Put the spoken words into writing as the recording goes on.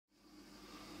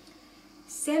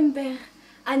semper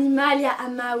animalia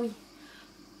amavi,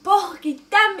 porci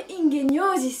tam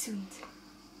ingeniosi sunt.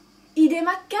 Idem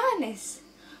ac canes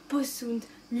possunt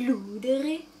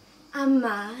ludere,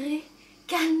 amare,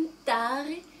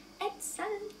 cantare et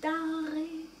saltare.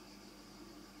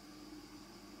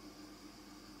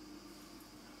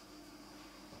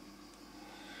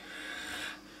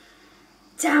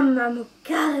 Tam amo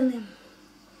carnem,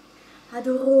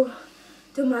 adoro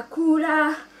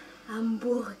tomacula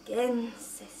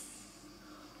hamburgenses,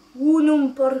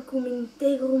 unum porcum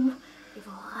integrum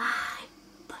devorare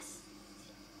post.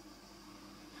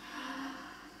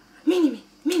 Minimi,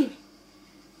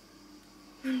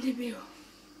 non debeo.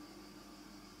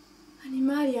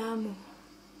 Animalia amo,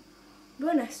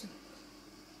 bona sunt.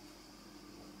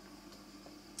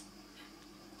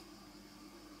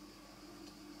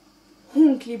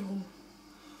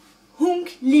 Hunc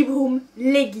librum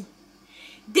legi,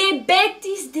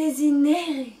 debetis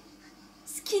desinere,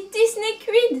 scitis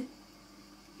nequid,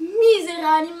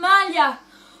 misera animalia,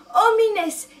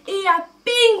 homines ea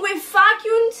pingue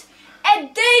faciunt, et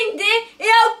deinde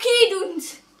ea occidunt.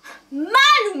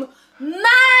 Malum,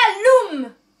 malum!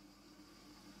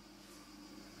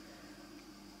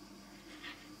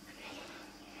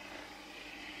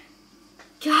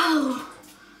 Caro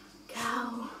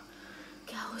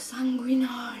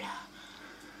sanguinola,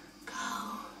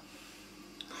 caro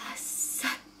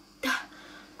assatta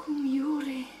cum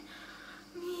iure,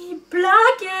 mi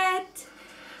placet.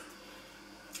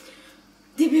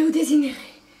 Debeu desinere,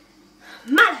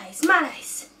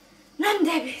 malais, non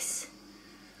debes.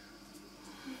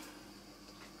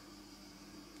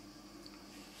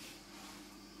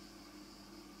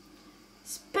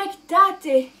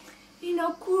 Spectate in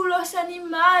oculos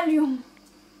animalium.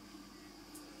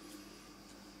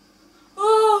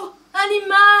 O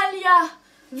animalia,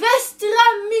 vestra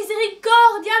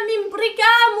misericordiam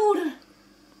imprecamur.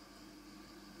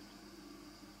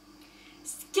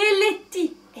 Skeleti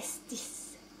estis,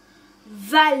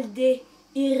 valde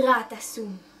irrata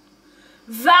sum,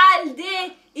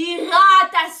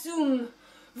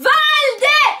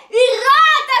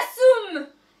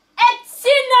 et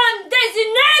si non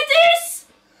desinetis,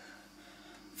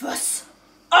 vos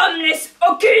omnes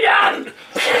occidam.